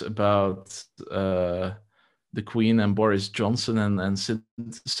series about the Queen and Boris Johnson and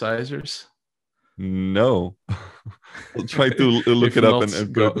synthesizers? No. I'll try to look If it up not,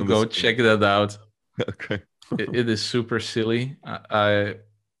 and put it on the go screen. check that out. Okay. It is super silly. I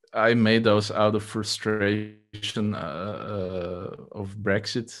made those out of frustration of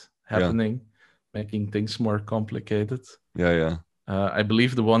Brexit happening, making things more complicated. Yeah. I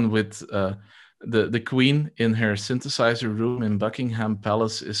believe the one with the Queen in her synthesizer room in Buckingham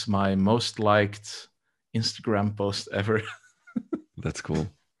Palace is my most liked Instagram post ever. That's cool.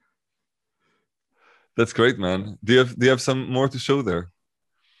 That's great, man. Do you have some more to show there?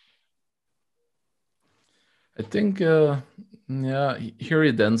 I think, yeah, here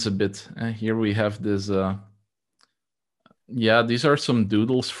it ends a bit. Here we have this. Yeah, these are some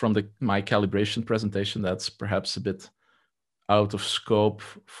doodles from my calibration presentation. That's perhaps a bit out of scope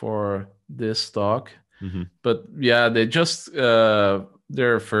for this talk. Mm-hmm. But yeah, they just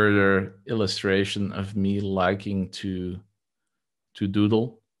they're a further illustration of me liking to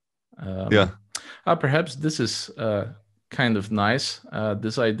doodle. Perhaps this is kind of nice.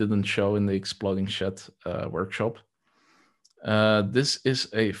 This I didn't show in the Exploding Shed workshop. This is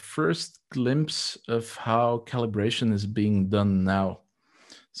a first glimpse of how calibration is being done now.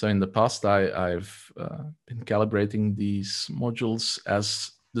 So in the past, I've been calibrating these modules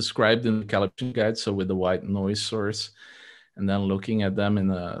as described in the calibration guide, so with the white noise source, and then looking at them in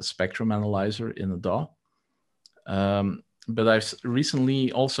a spectrum analyzer in a DAW. But I've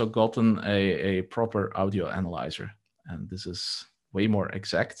recently also gotten a proper audio analyzer, and this is way more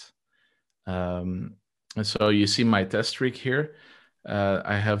exact. And so you see my test rig here.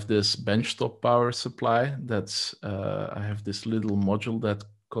 I have this benchtop power supply. I have this little module that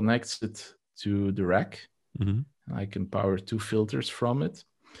connects it to the rack. Mm-hmm. I can power 2 filters from it.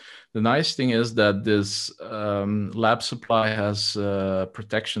 The nice thing is that this lab supply has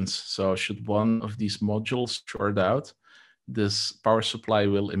protections. So should one of these modules short out, this power supply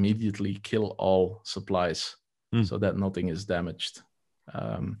will immediately kill all supplies so that nothing is damaged.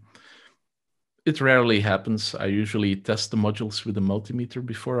 It rarely happens. I usually test the modules with a multimeter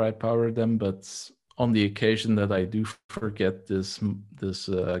before I power them, but on the occasion that I do forget, this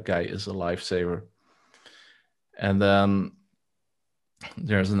guy is a lifesaver. And then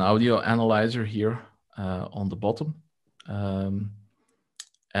there's an audio analyzer here on the bottom.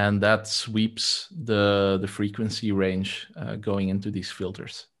 And that sweeps the frequency range going into these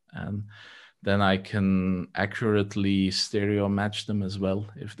filters. And then I can accurately stereo match them as well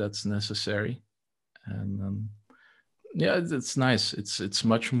if that's necessary. And yeah, it's nice. It's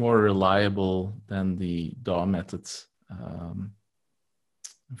much more reliable than the DAW methods. I'm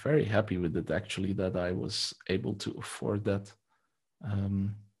very happy with it, actually, that I was able to afford that.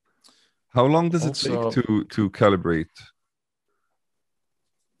 How long does it take to calibrate?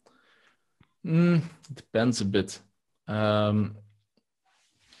 It depends a bit.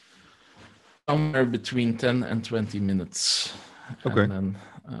 Somewhere between 10 and 20 minutes. Okay. And then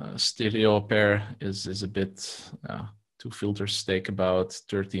stereo pair is a bit, 2 filters take about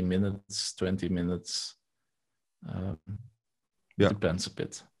 30 minutes, 20 minutes. Depends a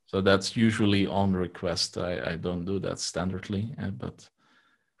bit. So that's usually on request. I don't do that standardly, but.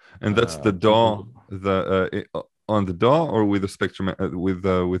 And that's the DAW, on the DAW or with the spectrum with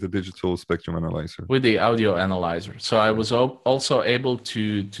a digital spectrum analyzer? With the audio analyzer. So I was also able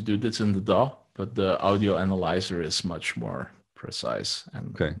to do this in the DAW, but the audio analyzer is much more precise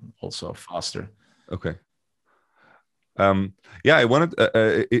and also faster. Okay. I wanted.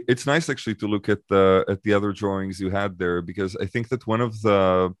 It's nice actually to look at the other drawings you had there, because I think that one of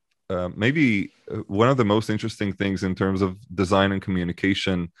the maybe one of the most interesting things in terms of design and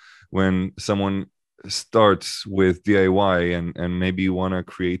communication when someone starts with DIY and maybe want to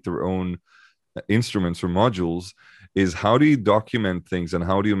create their own instruments or modules is how do you document things and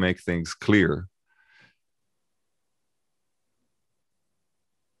how do you make things clear?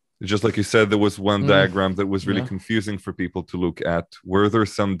 Just like you said, there was one diagram that was really confusing for people to look at. Were there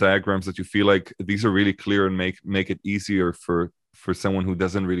some diagrams that you feel like these are really clear and make it easier for someone who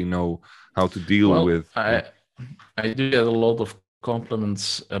doesn't really know how to deal with? I do get a lot of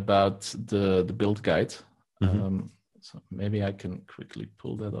compliments about the build guide. So maybe I can quickly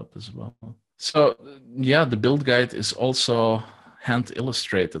pull that up as well. So yeah, the build guide is also hand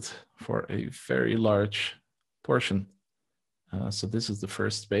illustrated for a very large portion. So this is the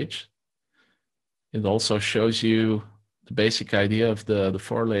first page. It also shows you the basic idea of the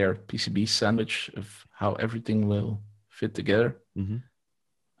 4-layer PCB sandwich of how everything will fit together.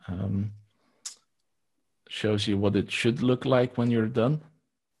 Shows you what it should look like when you're done.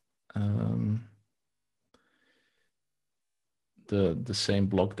 The same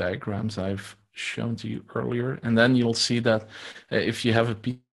block diagrams I've shown to you earlier. And then you'll see that if you have a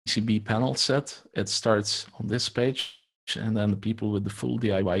PCB panel set, it starts on this page, and then the people with the full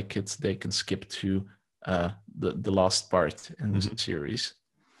DIY kit, they can skip to the last part in the series.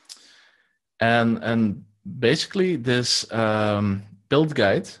 And basically this build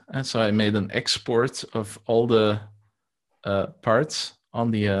guide, and so I made an export of all the parts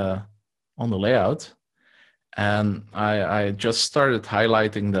on the layout, and I just started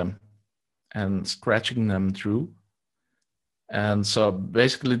highlighting them and scratching them through. And so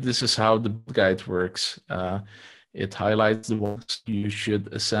basically this is how the build guide works. It highlights the ones you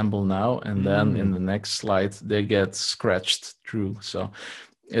should assemble now, and then in the next slide they get scratched through. So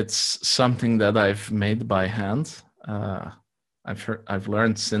it's something that I've made by hand. I've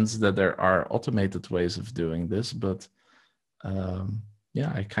learned since that there are automated ways of doing this, but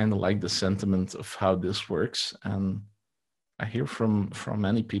yeah, I kind of like the sentiment of how this works, and I hear from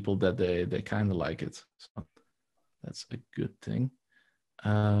many people that they kind of like it. So that's a good thing.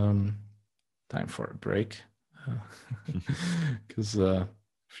 Time for a break, because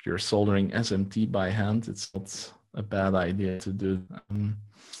if you're soldering SMT by hand, it's not a bad idea to do.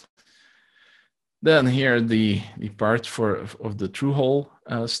 Then here the part of the through hole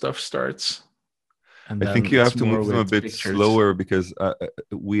stuff starts. And I think you have to move them a bit slower because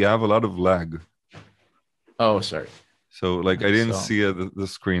we have a lot of lag. Oh, sorry. So like I didn't see the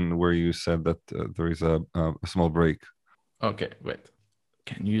screen where you said that there is a small break. Okay, wait.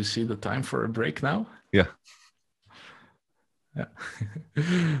 Can you see the time for a break now? Yeah. Yeah.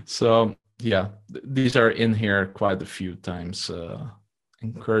 So yeah, these are in here quite a few times,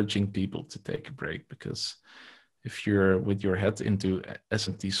 encouraging people to take a break, because if you're with your head into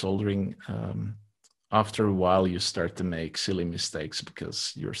SMT soldering, after a while you start to make silly mistakes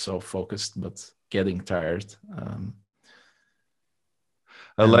because you're so focused but getting tired.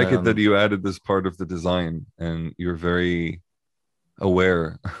 I like it that you added this part of the design and you're very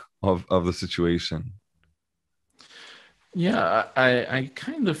aware of the situation. Yeah, I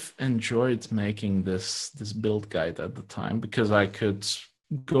kind of enjoyed making this build guide at the time because I could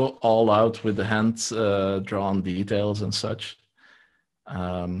go all out with the hand drawn details and such.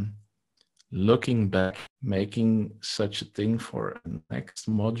 Looking back, making such a thing for a next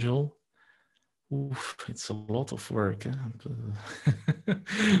module, oof, it's a lot of work.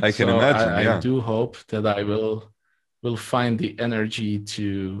 I can imagine. I do hope that I will find the energy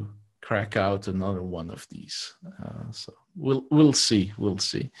to crack out another one of these. So we'll see.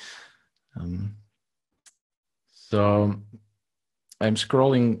 So I'm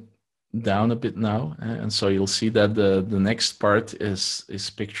scrolling down a bit now, and so you'll see that the next part is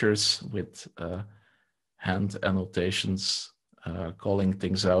pictures with hand annotations, calling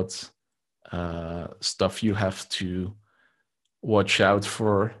things out, stuff you have to watch out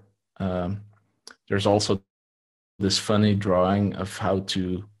for. There's also this funny drawing of how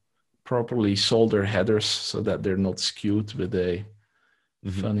to properly solder headers so that they're not skewed with a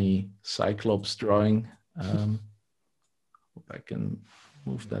funny Cyclops drawing. Hope I can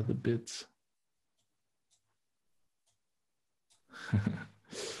move that a bit.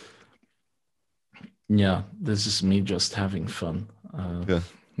 Yeah, this is me just having fun. Yeah.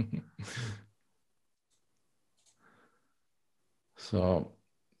 So,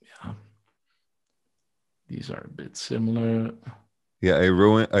 yeah, these are a bit similar. Yeah, I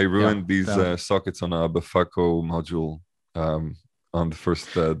ruined these sockets on a Befaco module on the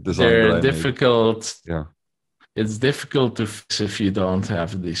first design. They're that I difficult. Made. Yeah, it's difficult to fix if you don't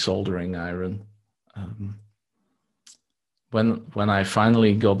have the soldering iron. When I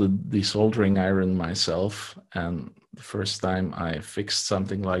finally got the soldering iron myself, and the first time I fixed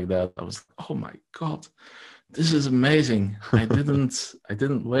something like that, I was like, oh my god, this is amazing. I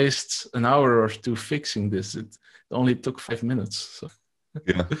didn't waste an hour or two fixing this. It only took 5 minutes. So.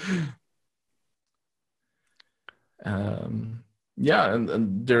 Yeah. Yeah,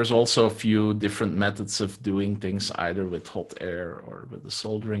 and there's also a few different methods of doing things, either with hot air or with the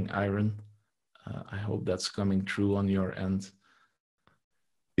soldering iron. I hope that's coming through on your end.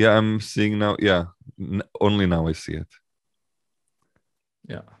 Yeah, I'm seeing now. Yeah, only now I see it.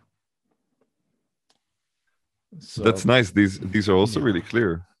 Yeah. So that's nice. These are also really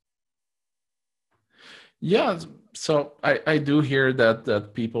clear. Yeah, so I do hear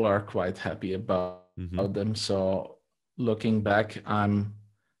that people are quite happy about them. So looking back, I'm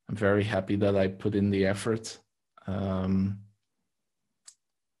very happy that I put in the effort.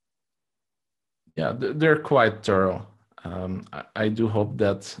 Yeah, they're quite thorough. I do hope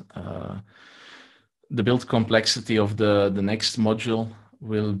that the build complexity of the next module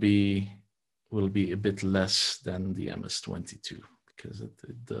will be a bit less than the MS-22, because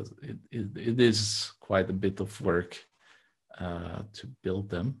it is quite a bit of work to build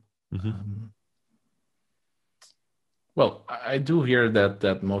them. Well, I do hear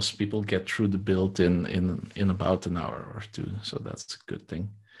that most people get through the build in about an hour or two, so that's a good thing.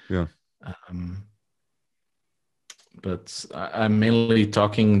 Yeah. But I'm mainly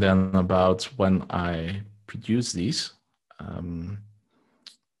talking then about when I produce these.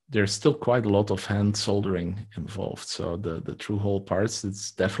 There's still quite a lot of hand soldering involved. So the through hole parts,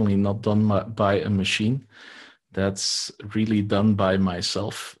 it's definitely not done by a machine. That's really done by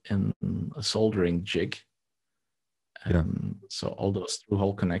myself in a soldering jig. And so all those through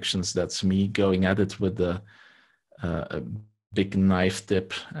hole connections, that's me going at it with a big knife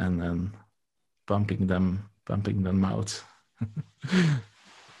tip and then bumping them out.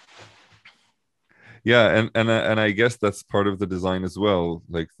 Yeah, and I guess that's part of the design as well.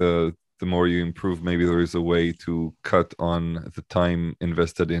 Like the more you improve, maybe there is a way to cut on the time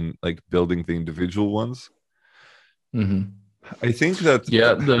invested in like building the individual ones. I think that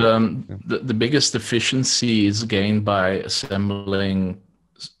the biggest efficiency is gained by assembling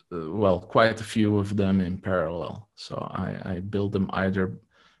quite a few of them in parallel. So I build them either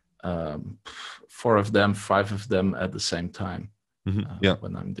 4 of them, 5 of them at the same time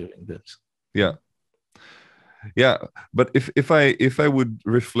when I'm doing this. Yeah, but if I would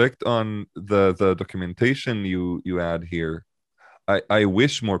reflect on the documentation you add here, I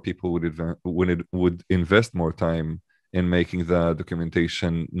wish more people would invest more time in making the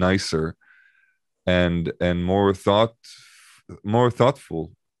documentation nicer and more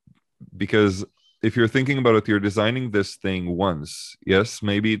thoughtful, because if you're thinking about it, you're designing this thing once. Yes,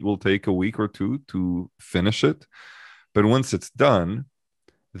 maybe it will take a week or two to finish it, but once it's done,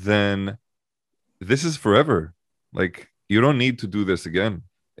 then this is forever. Like, you don't need to do this again.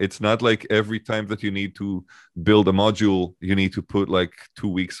 It's not like every time that you need to build a module, you need to put like 2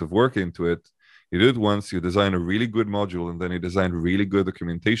 weeks of work into it. You do it once, you design a really good module, and then you design really good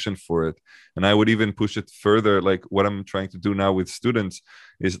documentation for it. And I would even push it further. Like what I'm trying to do now with students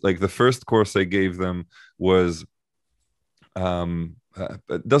is like the first course I gave them was,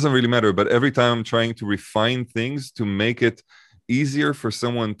 it doesn't really matter, but every time I'm trying to refine things to make it easier for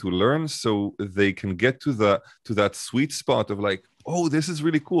someone to learn, so they can get to that sweet spot of like, oh, this is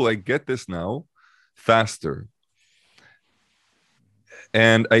really cool, I get this now, faster.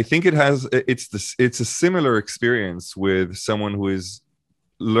 And I think it's a similar experience with someone who is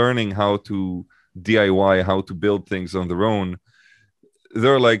learning how to DIY, how to build things on their own.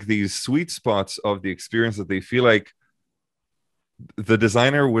 There are like these sweet spots of the experience that they feel like the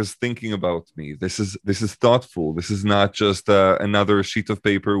designer was thinking about me. This is thoughtful. This is not just another sheet of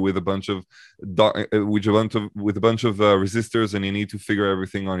paper with a bunch of resistors, and you need to figure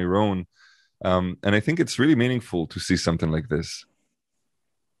everything on your own. And I think it's really meaningful to see something like this.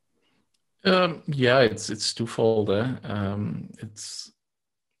 It's twofold. It's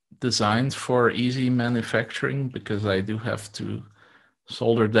designed for easy manufacturing because I do have to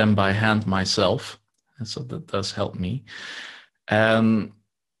solder them by hand myself, and so that does help me. And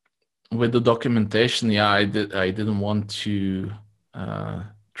with the documentation, I didn't want to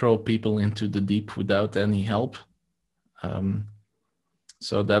throw people into the deep without any help.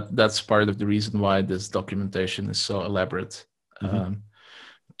 So that's part of the reason why this documentation is so elaborate.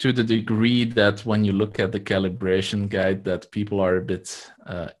 To the degree that when you look at the calibration guide, that people are a bit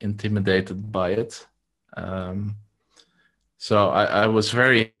intimidated by it. So I was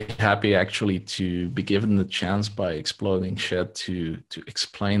very happy actually to be given the chance by Exploding Shed to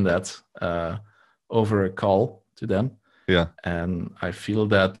explain that over a call to them. Yeah. And I feel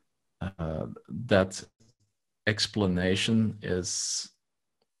that that explanation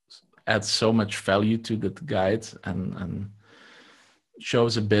adds so much value to that guide and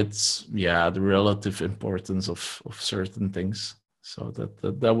shows a bit, the relative importance of certain things. So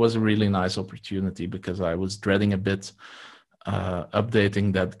that was a really nice opportunity, because I was dreading a bit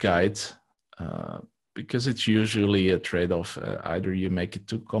updating that guide, because it's usually a trade-off. Either you make it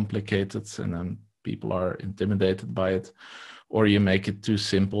too complicated and then people are intimidated by it, or you make it too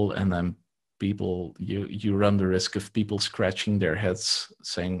simple and then you run the risk of people scratching their heads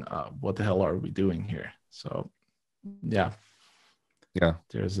saying, what the hell are we doing here? So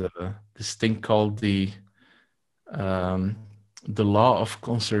there's this thing called the law of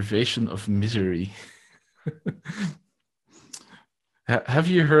conservation of misery. Have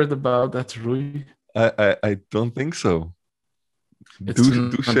you heard about that, Rui? I don't think so. It's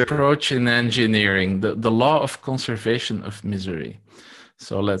an approach in engineering, the law of conservation of misery.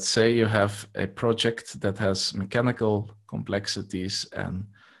 So let's say you have a project that has mechanical complexities and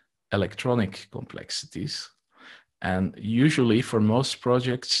electronic complexities, And usually for most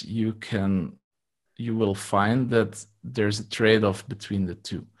projects, you will find that there's a trade-off between the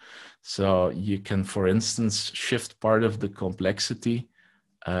two. So you can, for instance, shift part of the complexity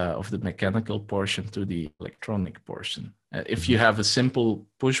of the mechanical portion to the electronic portion. If you have a simple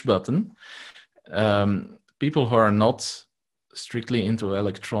push button, people who are not strictly into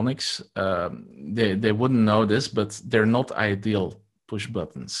electronics, they wouldn't know this, but they're not ideal push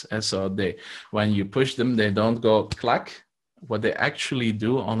buttons. And so when you push them, they don't go clack. What they actually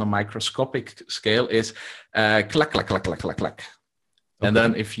do on a microscopic scale is clack, clack, clack, clack, clack, clack. Okay. And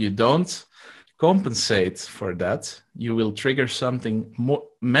then if you don't compensate for that, you will trigger something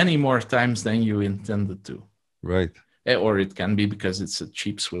many more times than you intended to. Right. Or it can be because it's a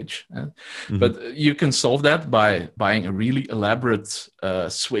cheap switch. But you can solve that by buying a really elaborate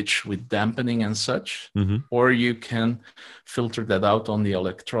switch with dampening and such, or you can filter that out on the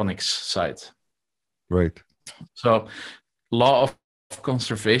electronics side. Right. So law of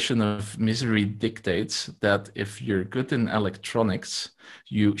conservation of misery dictates that if you're good in electronics,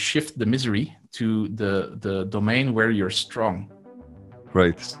 you shift the misery to the domain where you're strong.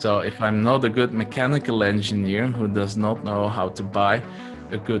 Right. So if I'm not a good mechanical engineer who does not know how to buy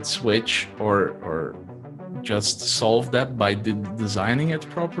a good switch or just solve that by designing it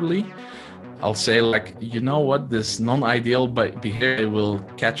properly, I'll say like, you know what, this non-ideal behavior, I will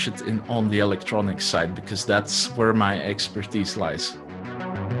catch it on the electronic side because that's where my expertise lies.